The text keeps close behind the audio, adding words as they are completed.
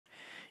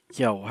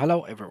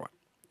Hello everyone.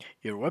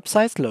 Your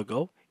website's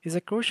logo is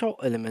a crucial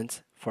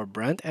element for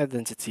brand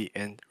identity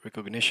and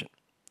recognition.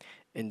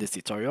 In this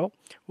tutorial,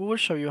 we will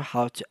show you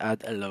how to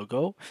add a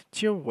logo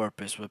to your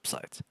WordPress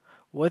website.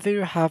 Whether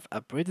you have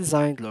a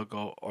pre-designed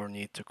logo or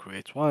need to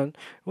create one,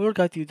 we will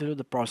guide you through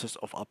the process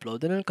of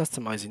uploading and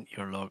customizing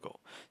your logo.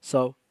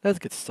 So, let's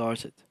get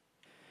started.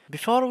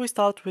 Before we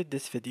start with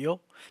this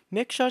video,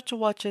 make sure to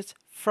watch it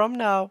from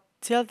now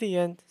till the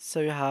end so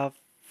you have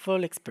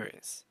full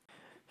experience.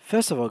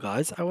 First of all,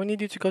 guys, I will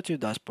need you to go to your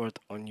dashboard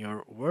on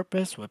your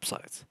WordPress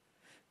website.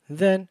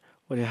 Then,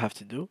 what you have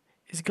to do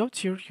is go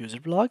to your user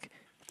blog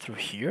through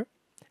here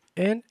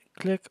and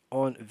click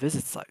on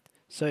visit site.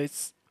 So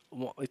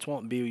it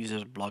won't be a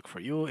user blog for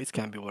you. It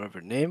can be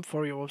whatever name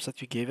for your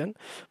website you given,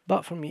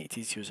 but for me it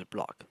is user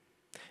blog.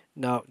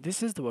 Now,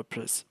 this is the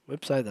WordPress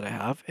website that I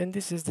have, and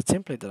this is the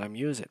template that I'm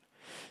using.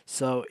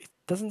 So it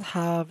doesn't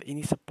have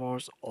any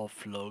support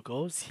of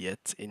logos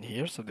yet in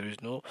here, so there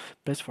is no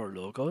place for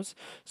logos.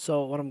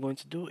 So what I'm going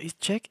to do is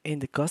check in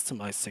the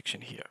customize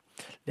section here.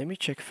 Let me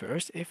check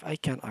first if I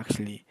can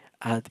actually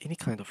add any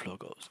kind of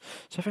logos.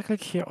 So if I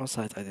click here on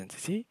site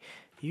identity,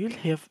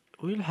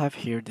 we'll have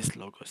here this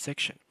logo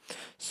section.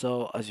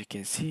 So as you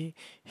can see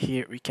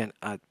here, we can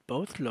add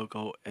both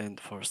logo and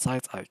for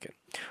site icon.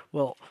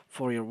 Well,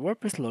 for your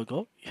WordPress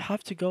logo, you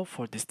have to go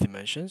for these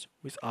dimensions,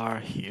 which are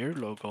here,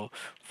 logo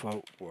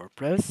for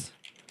WordPress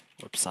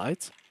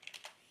website.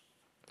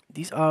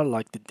 These are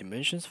like the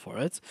dimensions for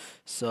it.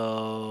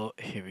 So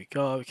here we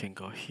go, we can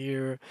go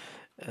here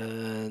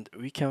and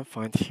we can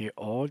find here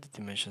all the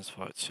dimensions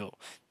for it. So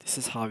this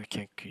is how you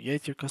can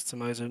create your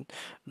customized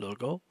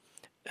logo.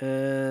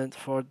 And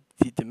for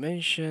the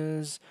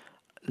dimensions,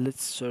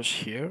 let's search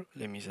here.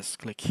 Let me just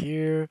click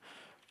here,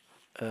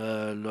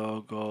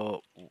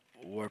 logo,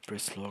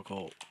 WordPress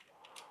logo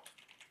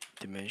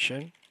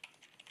dimension,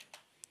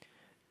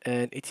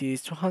 and it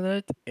is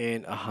 200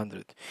 and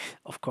 100.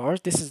 Of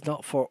course, this is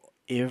not for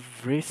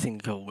every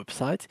single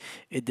website.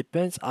 It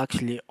depends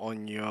actually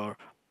on your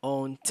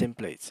own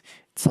templates.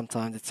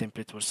 Sometimes the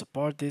template will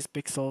support this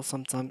pixel,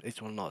 sometimes it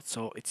will not.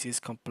 So it is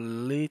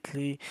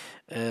completely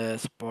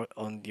support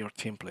on your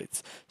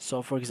templates.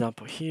 So for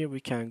example, here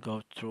we can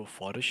go through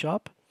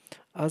Photoshop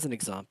as an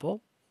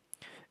example.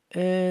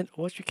 And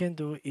what you can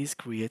do is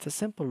create a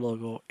simple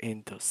logo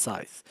in the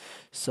size.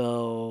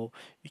 So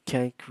you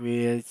can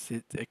create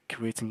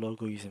a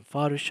logo using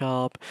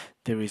Photoshop.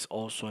 There is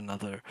also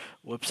another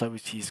website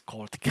which is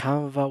called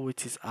Canva,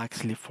 which is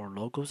actually for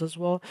logos as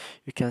well.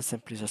 You can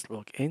simply just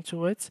log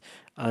into it.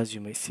 As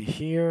you may see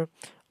here,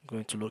 I'm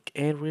going to log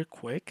in real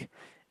quick.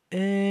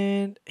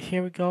 And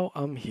here we go,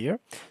 I'm here.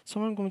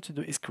 So what I'm going to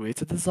do is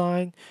create a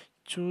design,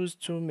 choose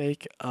to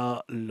make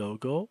a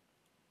logo,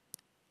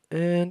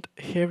 and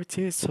here it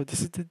is. So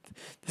this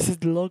is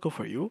the logo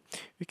for you.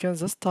 You can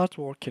just start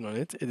working on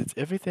it, edit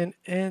everything,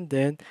 and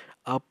then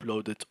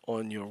upload it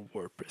on your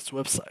WordPress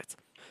website.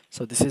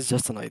 So this is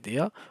just an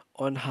idea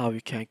on how you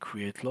can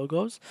create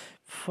logos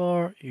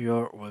for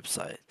your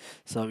website.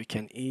 So we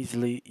can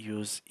easily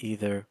use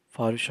either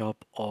Photoshop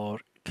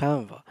or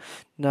Canva.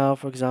 Now,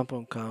 for example,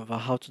 on Canva,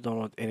 how to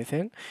download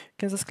anything, you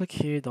can just click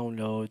here,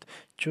 download,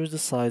 choose the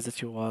size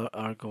that you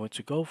are going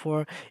to go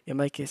for. In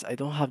my case, I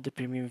don't have the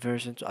premium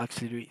version to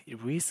actually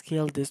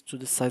rescale this to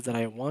the size that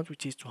I want,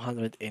 which is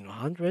 200 and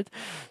 100.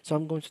 So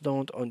I'm going to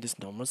download on this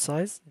normal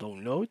size,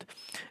 download,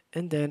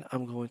 and then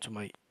I'm going to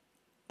my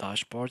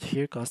dashboard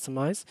here,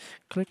 customize,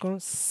 click on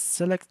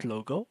select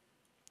logo,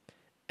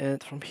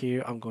 and from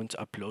here I'm going to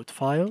upload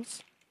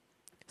files,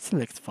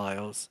 select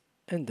files,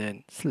 and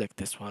then select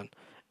this one,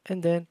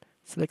 and then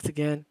select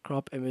again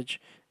crop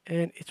image,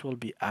 and it will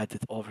be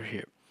added over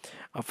here.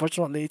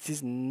 Unfortunately, it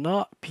is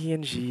not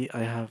PNG.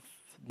 I have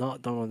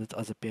not downloaded it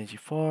as a PNG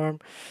form,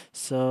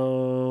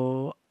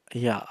 so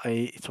yeah,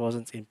 it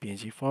wasn't in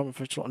PNG form,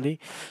 unfortunately.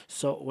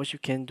 So what you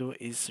can do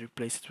is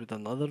replace it with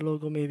another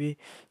logo maybe.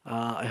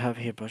 I have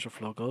here a bunch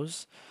of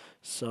logos,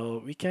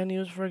 so we can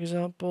use, for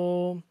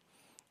example,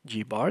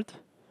 Gbard.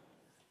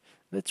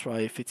 Let's try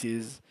if it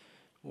is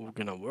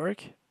gonna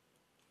work.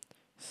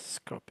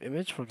 Crop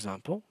image, for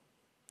example.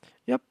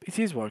 Yep, it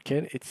is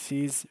working. It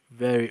is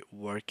very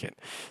working.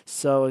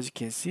 So as you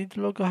can see,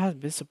 the logo has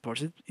been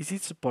supported. It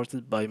is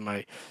supported by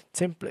my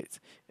template.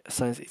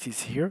 Since it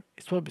is here,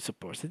 it will be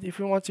supported. If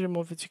you want to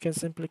remove it, you can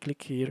simply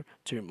click here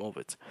to remove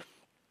it.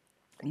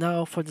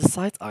 Now for the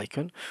site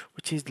icon,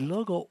 which is the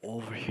logo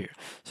over here.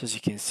 So as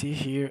you can see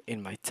here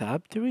in my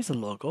tab, there is a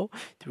logo.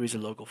 There is a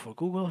logo for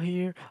Google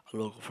here, a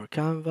logo for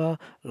Canva,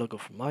 a logo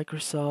for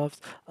Microsoft,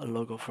 a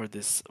logo for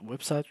this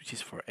website, which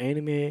is for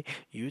anime,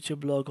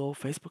 YouTube logo,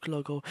 Facebook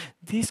logo.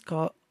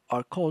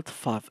 Are called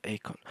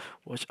favicon,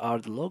 which are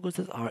the logos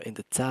that are in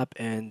the tab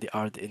and they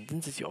are the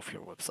identity of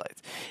your website.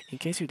 In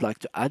case you'd like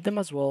to add them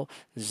as well,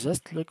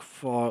 just look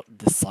for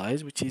the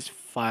size, which is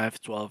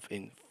 512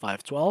 in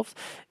 512,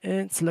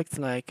 and select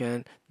an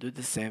icon, do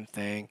the same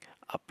thing,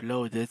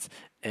 upload it,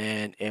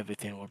 and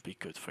everything will be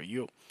good for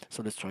you.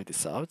 So let's try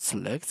this out.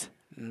 Select,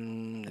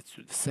 let's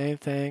do the same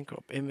thing,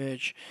 crop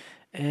image,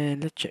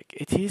 And let's check.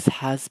 It is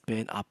has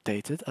been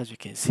updated. As you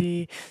can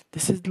see,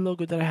 this is the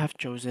logo that I have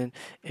chosen,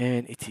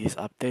 and it is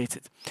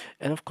updated.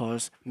 And of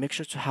course, make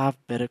sure to have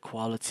better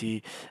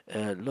quality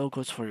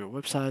logos for your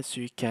website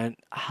so you can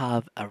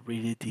have a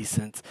really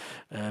decent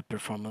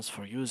performance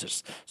for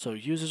users. So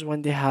users,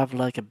 when they have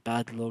like a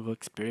bad logo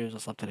experience or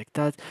something like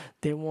that,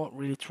 they won't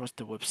really trust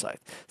the website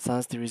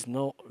since there is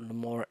no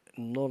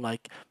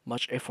like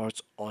much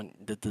efforts on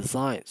the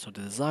design. So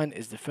the design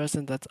is the first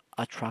thing that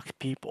attract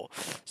people.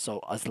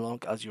 So as long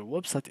as your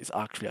website is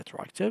actually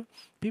attractive,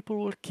 people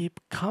will keep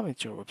coming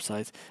to your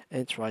website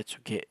and try to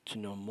get to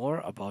know more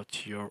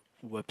about your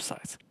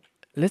website.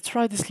 Let's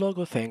try this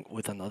logo thing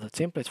with another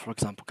template, for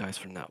example, guys,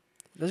 for now.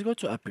 Let's go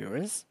to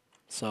appearance.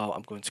 So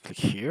I'm going to click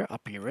here,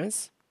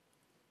 appearance,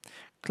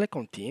 click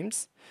on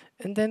themes,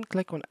 and then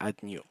click on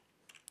add new.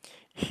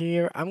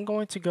 Here, I'm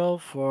going to go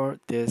for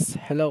this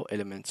hello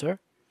Elementor,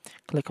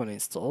 click on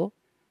install,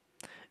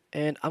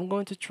 and I'm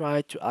going to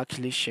try to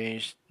actually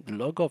change the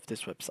logo of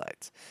this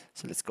website.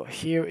 So let's go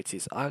here, it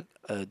is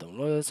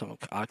downloaded, so I'm going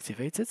to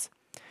activate it.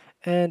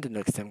 And the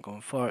next thing I'm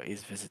going for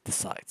is visit the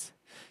site.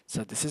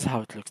 So this is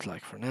how it looks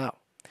like for now.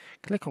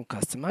 Click on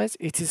customize,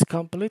 it is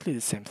completely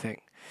the same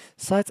thing.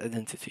 Site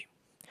identity.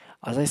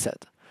 As I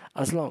said,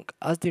 as long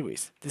as there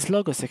is this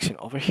logo section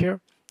over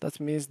here, that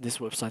means this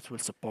website will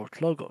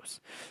support logos.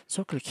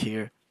 So click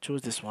here,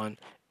 choose this one,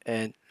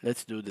 and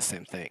let's do the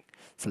same thing.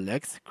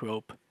 Select,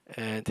 group,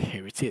 and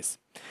here it is.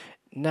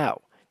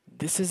 Now,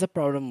 this is a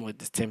problem with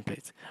this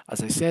template.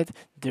 As I said,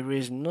 there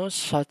is no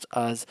such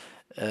as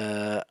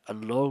a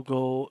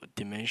logo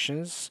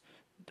dimensions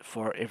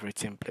for every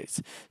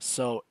template.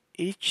 So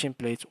each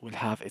template will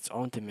have its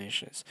own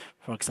dimensions.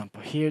 For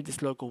example, here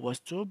this logo was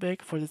too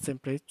big for the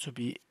template to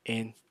be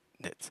in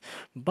it,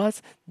 but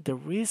there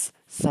is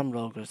some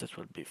logos that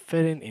will be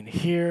fitting in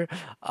here.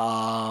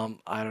 I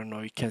don't know,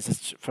 you can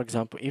just, for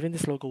example, even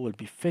this logo will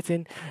be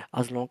fitting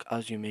as long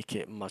as you make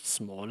it much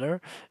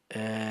smaller.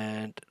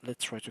 And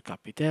let's try to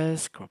copy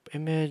this, crop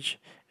image,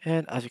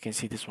 and as you can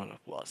see, this one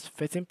was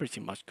fitting pretty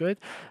much good.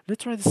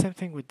 Let's try the same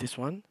thing with this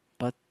one,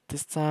 but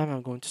this time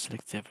I'm going to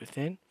select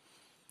everything.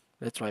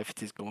 Let's try if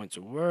it is going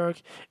to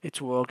work.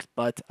 It worked,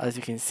 but as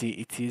you can see,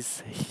 it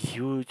is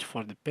huge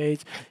for the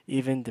page.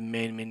 Even the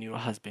main menu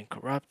has been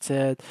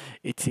corrupted.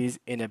 It is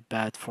in a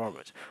bad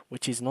format,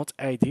 which is not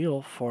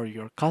ideal for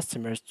your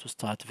customers to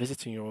start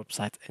visiting your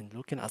website and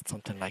looking at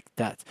something like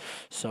that.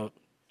 So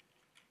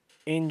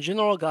in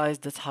general, guys,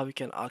 that's how you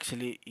can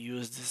actually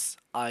use this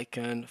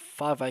icon,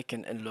 five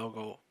icon and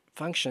logo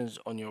functions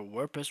on your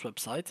WordPress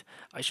website.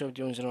 I showed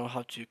you in general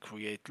how to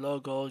create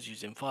logos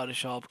using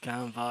Photoshop,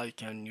 Canva. You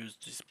can use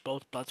these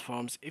both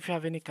platforms. If you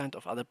have any kind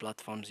of other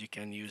platforms, you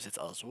can use it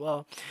as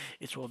well.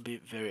 It will be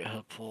very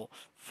helpful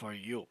for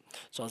you.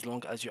 So as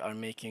long as you are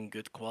making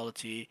good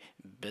quality,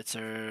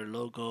 better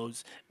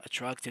logos,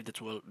 attractive, that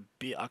will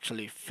be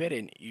actually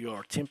fitting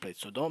your template.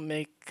 So don't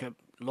make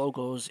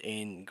logos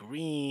in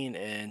green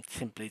and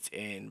templates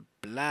in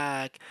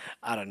black.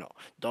 I don't know,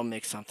 don't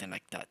make something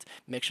like that.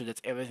 Make sure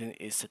that everything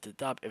is set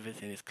it up,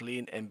 everything is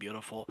clean and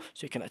beautiful,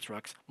 so you can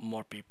attract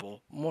more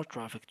people, more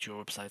traffic to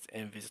your website,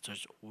 and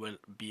visitors will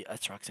be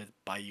attracted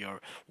by your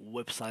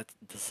website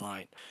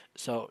design.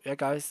 So yeah,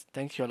 guys,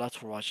 thank you a lot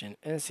for watching,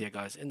 and see you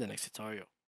guys in the next tutorial.